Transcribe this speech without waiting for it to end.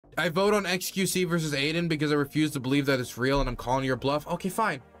I vote on xQc versus Adin because I refuse to believe that it's real and I'm calling your bluff. Okay,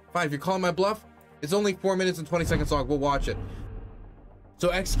 fine. Fine, if you're calling my bluff, it's only 4 minutes and 20 seconds long. We'll watch it. So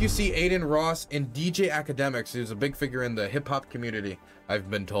xQc, Adin Ross, and DJ Academics, who's a big figure in the hip-hop community, I've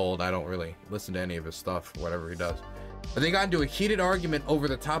been told. I don't really listen to any of his stuff, whatever he does. But they got into a heated argument over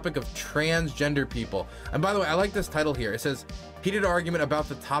the topic of transgender people. And by the way, I like this title here. It says, heated argument about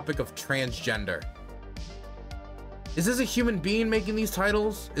the topic of transgender. Is this a human being making these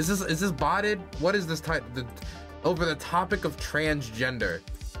titles? Is this botted? What is this title? Over the topic of transgender.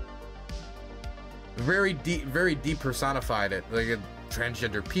 Very depersonified it. Like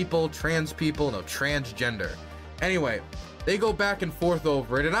transgender people, trans people, no, transgender. Anyway, they go back and forth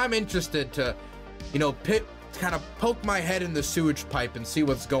over it, and I'm interested to, you know, kind of poke my head in the sewage pipe and see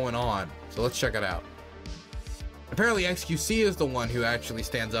what's going on. So let's check it out. Apparently xQc is the one who actually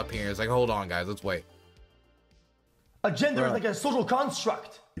stands up here. It's like, hold on, guys, let's wait. A gender is like a social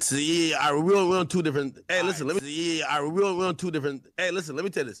construct. See, we're on two different. Hey, listen, let me. We're on two different. Hey, listen, let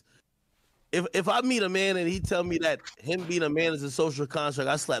me tell you this. If I meet a man and he tell me that him being a man is a social construct,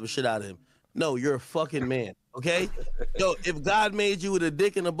 I slap the shit out of him. No, you're a fucking man. Okay, yo, if God made you with a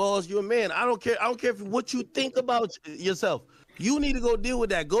dick and a balls, you're a man. I don't care. I don't care what you think about yourself. You need to go deal with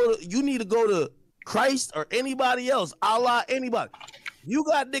that. You need to go to Christ or anybody else. Allah, anybody. You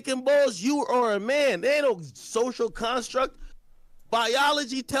got dick and balls, you are a man. There ain't no social construct.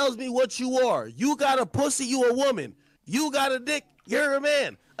 Biology tells me what you are. You got a pussy, you a woman. You got a dick, you're a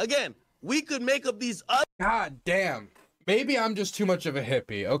man. Again, we could make up these other. God damn. Maybe I'm just too much of a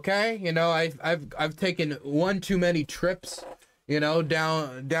hippie, okay? You know, I've taken one too many trips, you know,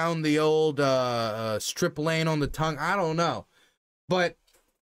 down the old strip lane on the tongue. I don't know. But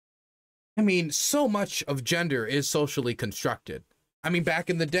I mean, so much of gender is socially constructed. I mean, back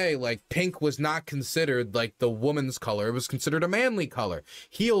in the day, like, pink was not considered like the woman's color. It was considered a manly color.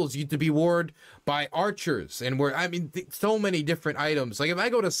 Heels used to be worn by archers, and I mean, so many different items. Like, if I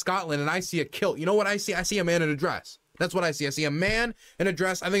go to Scotland and I see a kilt, you know what I see? I see a man in a dress. That's what I see. I see a man in a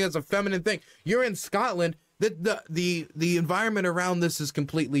dress. I think that's a feminine thing. You're in Scotland, the environment around this is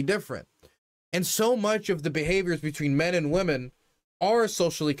completely different. And so much of the behaviors between men and women are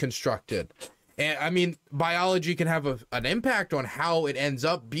socially constructed. And I mean, biology can have an impact on how it ends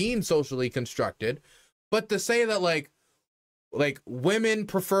up being socially constructed, but to say that like women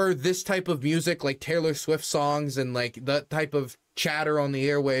prefer this type of music, like Taylor Swift songs and like that type of chatter on the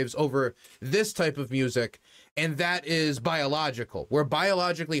airwaves over this type of music, and that is biological. We're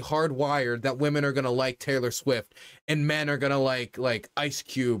biologically hardwired that women are gonna like Taylor Swift and men are gonna like Ice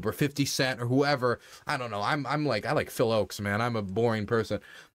Cube or 50 Cent or whoever. I don't know. I like Phil Oakes, man. I'm a boring person,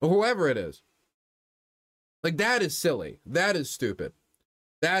 but whoever it is. Like, that is silly. That is stupid.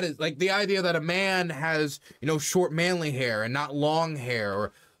 That is like the idea that a man has, you know, short manly hair and not long hair,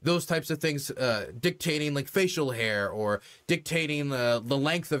 or those types of things, dictating like facial hair, or dictating the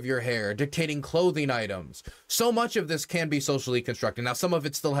length of your hair, dictating clothing items. So much of this can be socially constructed. Now, some of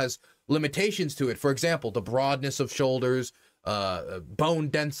it still has limitations to it. For example, the broadness of shoulders, bone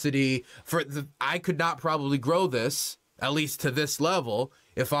density. I could not probably grow this, at least to this level,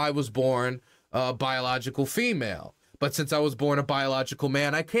 if I was born biological female. But since I was born a biological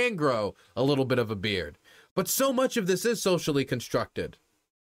man, I can grow a little bit of a beard. But so much of this is socially constructed.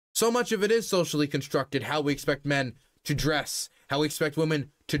 So much of it is socially constructed, how we expect men to dress, how we expect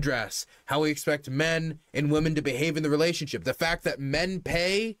women to dress, how we expect men and women to behave in the relationship. The fact that men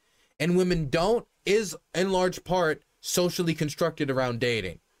pay and women don't is in large part socially constructed around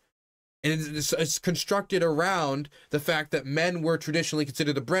dating. And it's constructed around the fact that men were traditionally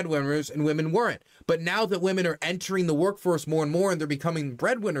considered the breadwinners and women weren't. But now that women are entering the workforce more and more and they're becoming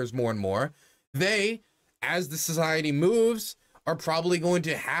breadwinners more and more, they, as the society moves, are probably going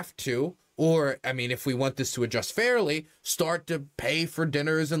to have to, or, I mean, if we want this to adjust fairly, start to pay for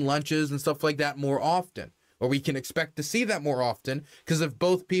dinners and lunches and stuff like that more often. Or we can expect to see that more often, because if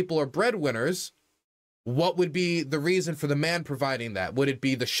both people are breadwinners, what would be the reason for the man providing that? Would it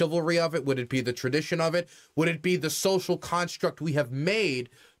be the chivalry of it? Would it be the tradition of it? Would it be the social construct we have made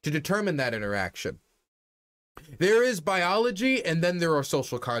to determine that interaction? There is biology, and then there are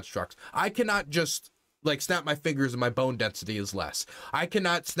social constructs. I cannot just like snap my fingers and my bone density is less. I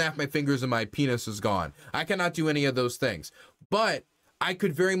cannot snap my fingers and my penis is gone. I cannot do any of those things. But I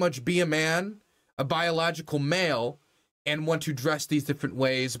could very much be a man, a biological male, and want to dress these different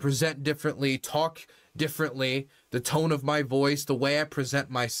ways, present differently, talk differently. The tone of my voice, the way I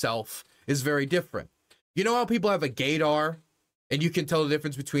present myself is very different. You know how people have a gaydar, and you can tell the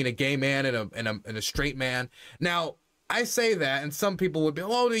difference between a gay man and a straight man? Now, I say that, and some people would be,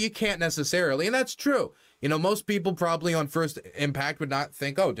 oh, you can't necessarily, and that's true. You know, most people probably on first impact would not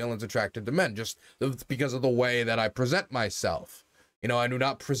think, oh, Dylan's attracted to men, just because of the way that I present myself. You know, I do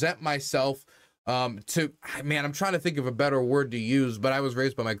not present myself I'm trying to think of a better word to use, but I was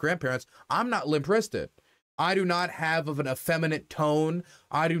raised by my grandparents. I'm not limp-wristed. I do not have an effeminate tone.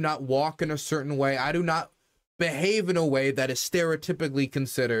 I do not walk in a certain way. I do not behave in a way that is stereotypically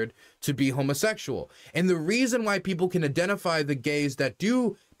considered to be homosexual. And the reason why people can identify the gays that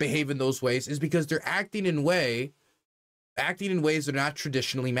do behave in those ways is because they're acting in ways that are not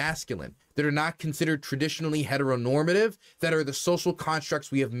traditionally masculine, that are not considered traditionally heteronormative, that are the social constructs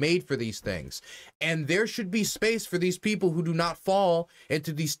we have made for these things. And there should be space for these people who do not fall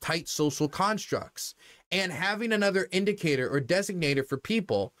into these tight social constructs. And having another indicator or designator for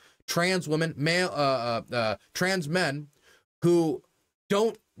people, trans women, trans men, who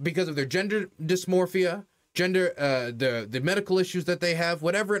don't, because of their gender dysmorphia, the medical issues that they have,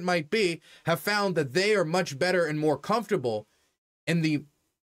 whatever it might be, have found that they are much better and more comfortable in the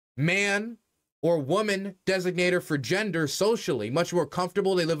man or woman designator for gender socially, much more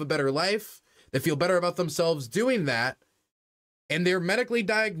comfortable. They live a better life. They feel better about themselves doing that. And they're medically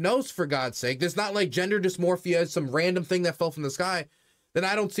diagnosed, for God's sake. It's not like gender dysmorphia is some random thing that fell from the sky. Then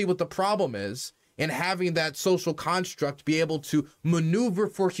I don't see what the problem is in having that social construct be able to maneuver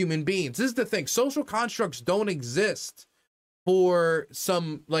for human beings. This is the thing. Social constructs don't exist for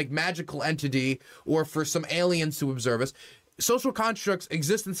some like magical entity or for some aliens to observe us. Social constructs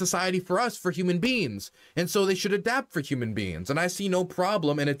exist in society for us, for human beings. And so they should adapt for human beings. And I see no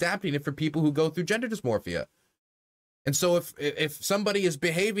problem in adapting it for people who go through gender dysmorphia. And so if somebody is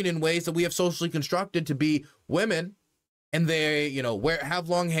behaving in ways that we have socially constructed to be women, and they, you know, have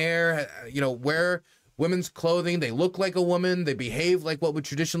long hair, you know, wear women's clothing, they look like a woman, they behave like what would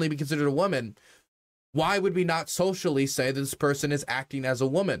traditionally be considered a woman, why would we not socially say that this person is acting as a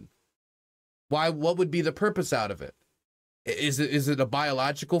woman? What would be the purpose out of it? Is it a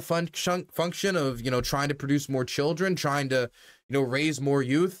biological function of, you know, trying to produce more children, trying to, you know, raise more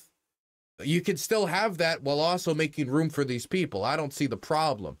youth? You can still have that while also making room for these people. I don't see the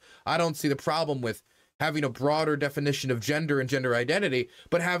problem. I don't see the problem with having a broader definition of gender and gender identity,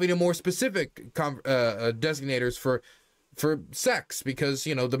 but having a more specific designators for sex, because,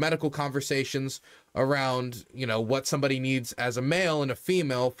 you know, the medical conversations around, you know, what somebody needs as a male and a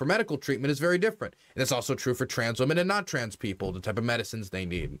female for medical treatment is very different. And it's also true for trans women and not trans people, the type of medicines they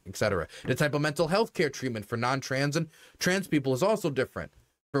need, etc. The type of mental health care treatment for non-trans and trans people is also different.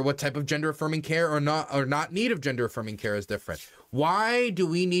 For what type of gender affirming care or not need of gender affirming care is different. Why do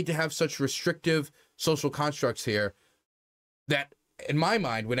we need to have such restrictive social constructs here that, in my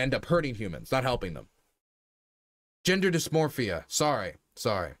mind, would end up hurting humans, not helping them? Gender dysmorphia. Sorry.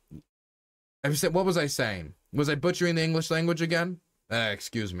 I said, what was I saying? Was I butchering the English language again?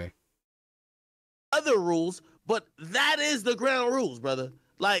 Excuse me. Other rules, but that is the ground rules, brother.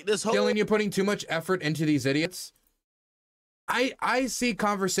 Like this whole... Dylan, you're putting too much effort into these idiots. I see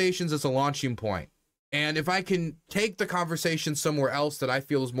conversations as a launching point. And if I can take the conversation somewhere else that I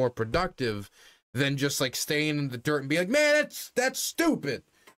feel is more productive than just like staying in the dirt and be like, man, that's stupid.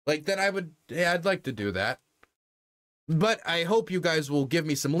 Like, then I'd like to do that. But I hope you guys will give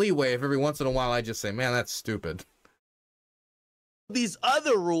me some leeway if every once in a while I just say, man, that's stupid. These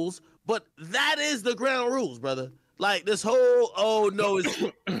other rules, but that is the ground rules, brother. Like this whole, oh no, it's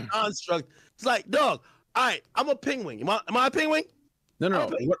construct. It's like, dog, all right, I'm a penguin. Am I a penguin?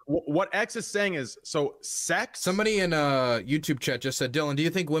 No. What X is saying is, so sex... Somebody in YouTube chat just said, Dylan, do you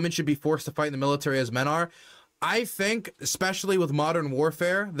think women should be forced to fight in the military as men are? I think, especially with modern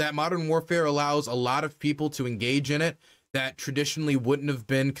warfare, that modern warfare allows a lot of people to engage in it that traditionally wouldn't have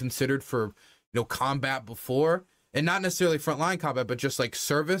been considered for, you know, combat before. And not necessarily frontline combat, but just like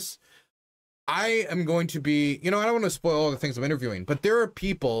service. I am going to be, you know, I don't want to spoil all the things I'm interviewing, but there are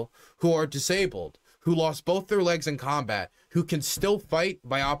people who are disabled, who lost both their legs in combat, who can still fight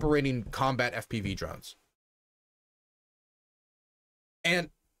by operating combat FPV drones. And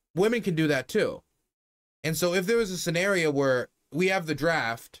women can do that too. And so if there was a scenario where we have the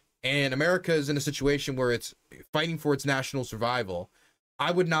draft and America is in a situation where it's fighting for its national survival, I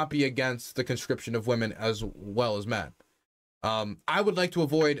would not be against the conscription of women as well as men. I would like to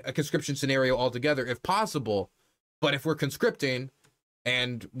avoid a conscription scenario altogether if possible, but if we're conscripting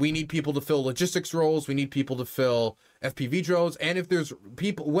and we need people to fill logistics roles, we need people to fill FPV drones, and if there's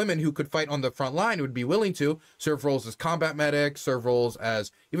women who could fight on the front line who would be willing to serve roles as combat medics, serve roles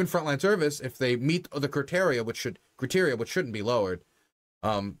as even frontline service if they meet the criteria, which shouldn't be lowered.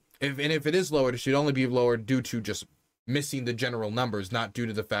 If it is lowered, it should only be lowered due to just missing the general numbers, not due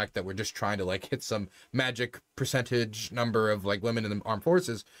to the fact that we're just trying to like hit some magic percentage number of like women in the armed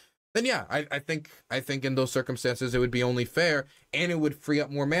forces. then yeah, I think in those circumstances it would be only fair, and it would free up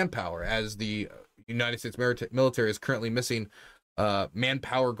more manpower, as the United States military is currently missing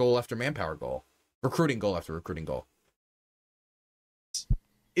manpower goal after manpower goal, recruiting goal after recruiting goal.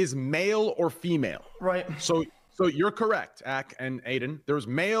 Is male or female? Right. So you're correct, Ak and Aiden. There's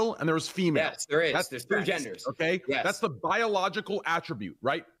male and there's female. Yes, there is. There's two sex, genders. Okay. Yes. That's the biological attribute,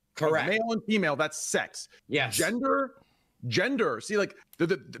 right? Correct. Male and female, that's sex. Yes. Gender. See, like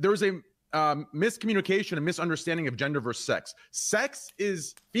there's a miscommunication and misunderstanding of gender versus sex. Sex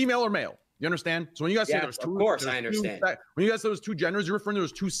is female or male. You understand? So when you guys say there's two, of course I understand. When you guys say there's two genders, you're referring to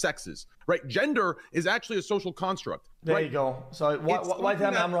those two sexes, right? Gender is actually a social construct. There right? you go. So why tell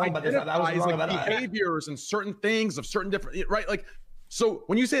me I'm wrong about this? I was wrong about that. Behaviors and certain things of certain different, right? Like, so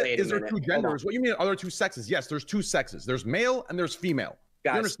when you say is there two genders, what you mean are there two sexes? Yes, there's two sexes. There's male and there's female.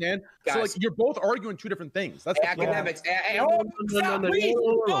 Guys, you understand? Guys, so like you're both arguing two different things. That's academics.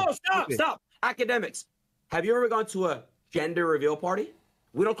 Stop. Academics. Have you ever gone to a gender reveal party?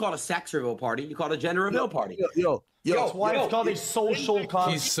 We don't call it a sex reveal party. You call it a gender reveal party. That's why it's called a social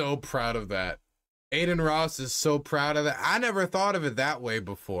construct. He's so proud of that. Adin Ross is so proud of that. I never thought of it that way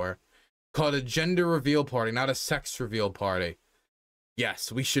before. Called a gender reveal party, not a sex reveal party.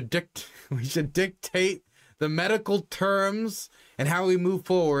 Yes, we should dictate the medical terms and how we move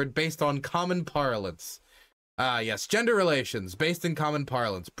forward based on common parlance. Yes, gender relations based in common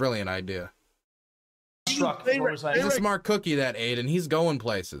parlance. Brilliant idea. He's a smart cookie, that Aiden. He's going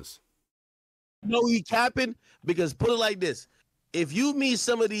places. No, he capping, because put it like this. If you meet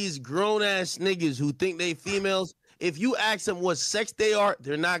some of these grown-ass niggas who think they females, if you ask them what sex they are,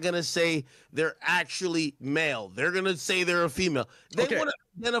 they're not going to say they're actually male. They're going to say they're a female. They want to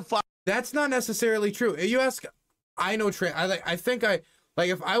identify. That's not necessarily true. You ask, I know, I think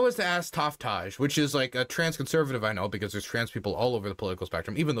if I was to ask Taftaj, which is like a trans conservative I know, because there's trans people all over the political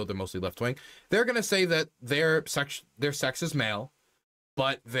spectrum, even though they're mostly left-wing, they're going to say that their sex is male,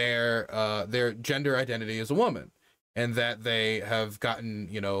 but their gender identity is a woman, and that they have gotten,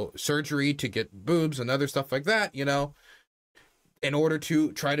 surgery to get boobs and other stuff like that, in order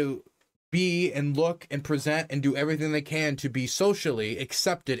to try to be and look and present and do everything they can to be socially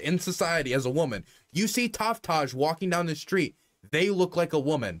accepted in society as a woman. You see Taftaj walking down the street, they look like a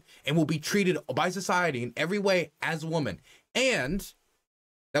woman and will be treated by society in every way as a woman. And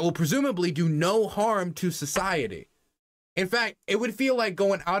that will presumably do no harm to society. In fact, it would feel like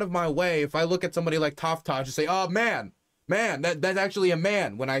going out of my way if I look at somebody like Taftaj and say, oh, man, that's actually a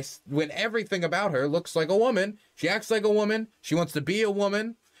man. When everything about her looks like a woman, she acts like a woman, she wants to be a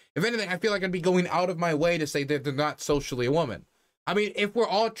woman. If anything, I feel like I'd be going out of my way to say that they're not socially a woman. I mean, if we're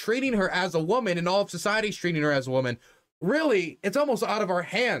all treating her as a woman and all of society's treating her as a woman, really, it's almost out of our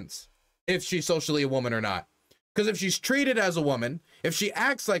hands if she's socially a woman or not. Because if she's treated as a woman, if she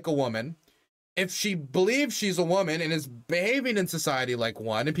acts like a woman, if she believes she's a woman and is behaving in society like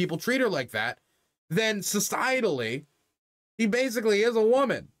one, and people treat her like that, then societally, she basically is a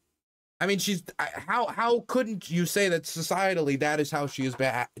woman. I mean, how couldn't you say that societally that is how she's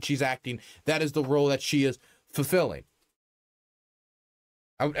acting, that is the role that she is fulfilling?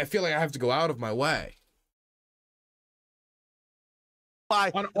 I feel like I have to go out of my way.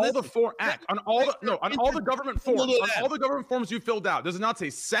 On all the government forms you filled out, does it not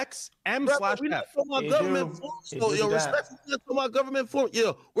say sex M/F? Government forms. Respectfully to my government form.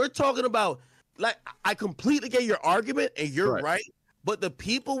 We're talking about, like, I completely get your argument and you're right. But the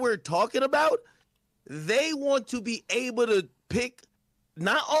people we're talking about, they want to be able to pick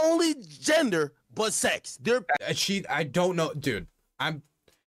not only gender but sex. I don't know, dude. I'm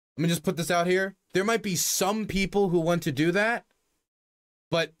gonna just put this out here. There might be some people who want to do that,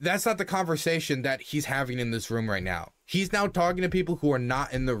 but that's not the conversation that he's having in this room right now. He's now talking to people who are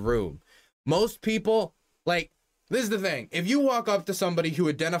not in the room. Most people, like, this is the thing. If you walk up to somebody who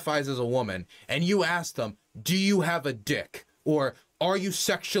identifies as a woman and you ask them, do you have a dick? Or are you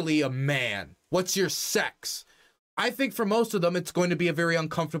sexually a man? What's your sex? I think for most of them, it's going to be a very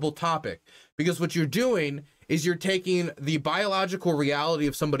uncomfortable topic, because what you're doing is you're taking the biological reality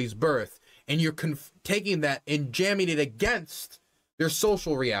of somebody's birth and you're taking that and jamming it against their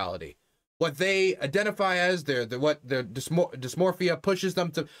social reality. What they identify as, what their dysmorphia pushes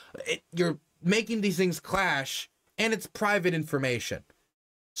them to. You're making these things clash, and it's private information.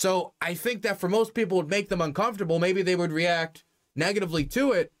 So I think that for most people, it would make them uncomfortable. Maybe they would react negatively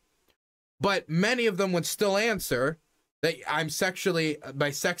to it, but many of them would still answer that my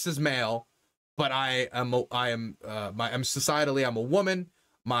sex is male, but I'm societally, I'm a woman.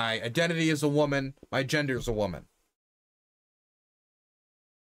 My identity is a woman. My gender is a woman.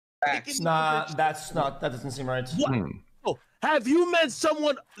 Nah, that doesn't seem right. Oh, Have you met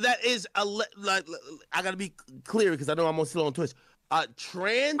someone that is like? I gotta be clear because I know I'm still on Twitch.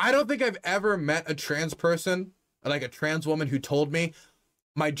 Trans. I don't think I've ever met a trans person, like a trans woman, who told me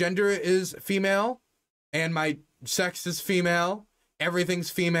my gender is female and my sex is female. Everything's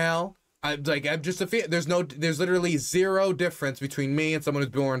female. I'm just a there's literally zero difference between me and someone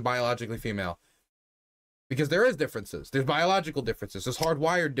who's born biologically female. Because there is differences. There's biological differences. There's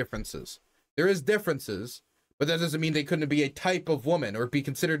hardwired differences. There is differences, but that doesn't mean they couldn't be a type of woman or be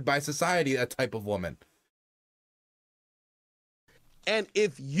considered by society a type of woman. And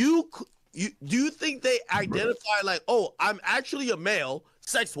if do you think they identify like, oh, I'm actually a male,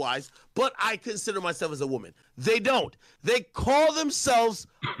 sex-wise, but I consider myself as a woman? They don't. They call themselves.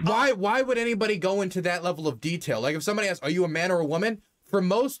 Why would anybody go into that level of detail? Like if somebody asks, are you a man or a woman? For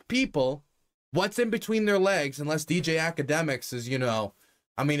most people, what's in between their legs, unless DJ Academics is, you know,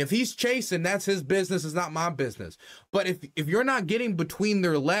 I mean, if he's chasing, that's his business, it's not my business. But if you're not getting between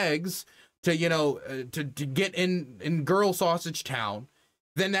their legs to, you know, to get in girl sausage town,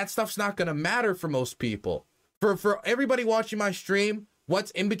 then that stuff's not going to matter for most people. For everybody watching my stream,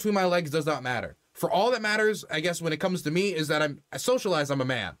 what's in between my legs does not matter. For all that matters, I guess, when it comes to me, is that I socialize, I'm a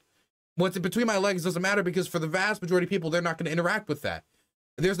man. What's in between my legs doesn't matter, because for the vast majority of people, they're not going to interact with that.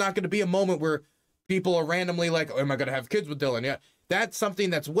 There's not going to be a moment where people are randomly like, oh, am I going to have kids with Dylan? Yeah, that's something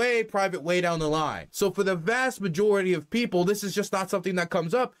that's way private, way down the line. So for the vast majority of people, this is just not something that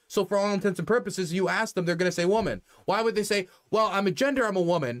comes up. So for all intents and purposes, you ask them, they're going to say woman. Why would they say, well, I'm a gender, I'm a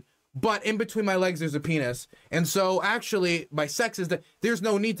woman, but in between my legs, there's a penis. And so actually my sex is that there's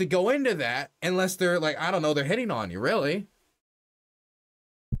no need to go into that unless they're like, I don't know, they're hitting on you, really.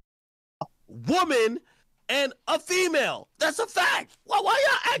 Woman and a female. That's a fact. Why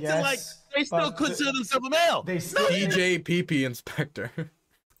y'all acting like they still consider themselves a male? They still, DJ PP Inspector.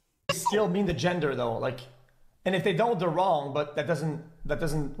 They still mean the gender though. Like, and if they don't, they're wrong. But that doesn't.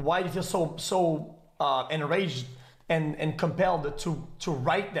 Why do you feel so enraged and compelled to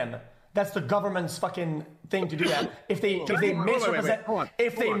write them? That's the government's fucking thing to do that. If they misrepresent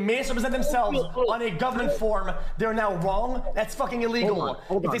themselves on a government form, they're now wrong. That's fucking illegal.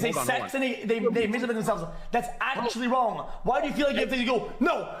 If they say sex and they misrepresent themselves, that's actually wrong. Why do you feel like you have to go,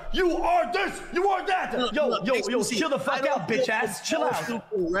 no, you are this, you are that? Yo, chill the fuck out, bitch ass. Chill out.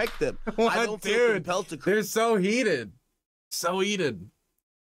 Correct them. What, I don't feel compelled to they're so heated. So heated.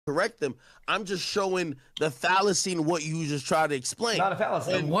 Correct them. I'm just showing the fallacy in what you just try to explain. Not a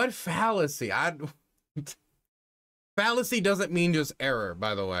fallacy. And what fallacy? Fallacy doesn't mean just error,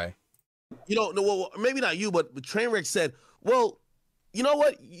 by the way. You know, well, maybe not you, but Trainwreck said, well, you know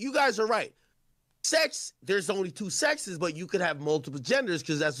what? You guys are right. Sex, there's only two sexes, but you could have multiple genders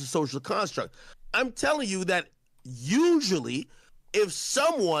because that's a social construct. I'm telling you that usually if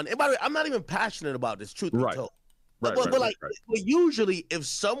someone, and by the way, I'm not even passionate about this, truth be told. But usually if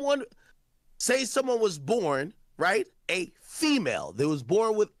someone, say someone was born, right, a female, they was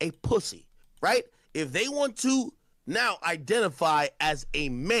born with a pussy, right? If they want to now identify as a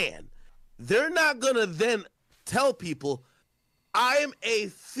man, they're not going to then tell people, I am a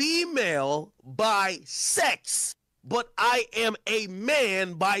female by sex, but I am a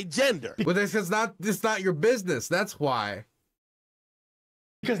man by gender. Well, it's not your business. That's why.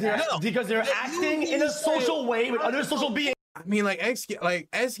 Because they're acting in a social way with other social beings. I mean, like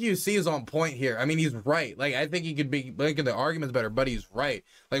xQc is on point here. I mean, he's right. Like, I think he could be making the arguments better, but he's right.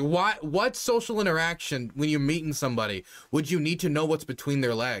 Like, what social interaction when you're meeting somebody would you need to know what's between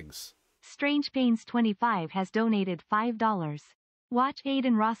their legs? Strange Pains 25 has donated $5. Watch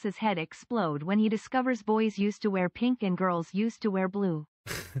Adin Ross's head explode when he discovers boys used to wear pink and girls used to wear blue.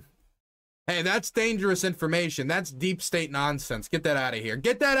 Hey, that's dangerous information. That's deep state nonsense. Get that out of here.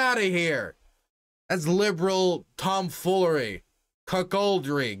 Get that out of here. That's liberal tomfoolery.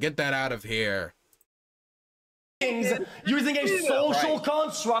 Cuckoldry. Get that out of here. Using a social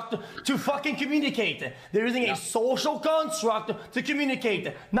construct to fucking communicate. They're using a social construct to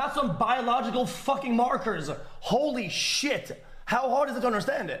communicate, not some biological fucking markers. Holy shit. How hard is it to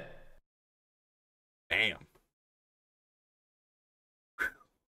understand it? Damn.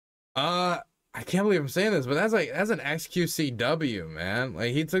 I can't believe I'm saying this, but that's an xQc W, man.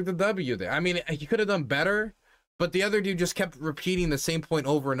 Like, he took the W there. I mean, he could have done better, but the other dude just kept repeating the same point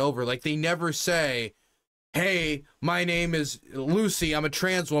over and over. Like, they never say, hey, my name is Lucy, I'm a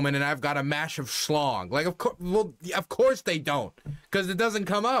trans woman, and I've got a mash of schlong. Like, of course they don't, because it doesn't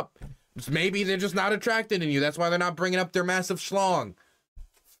come up. Maybe they're just not attracted in you. That's why they're not bringing up their massive schlong.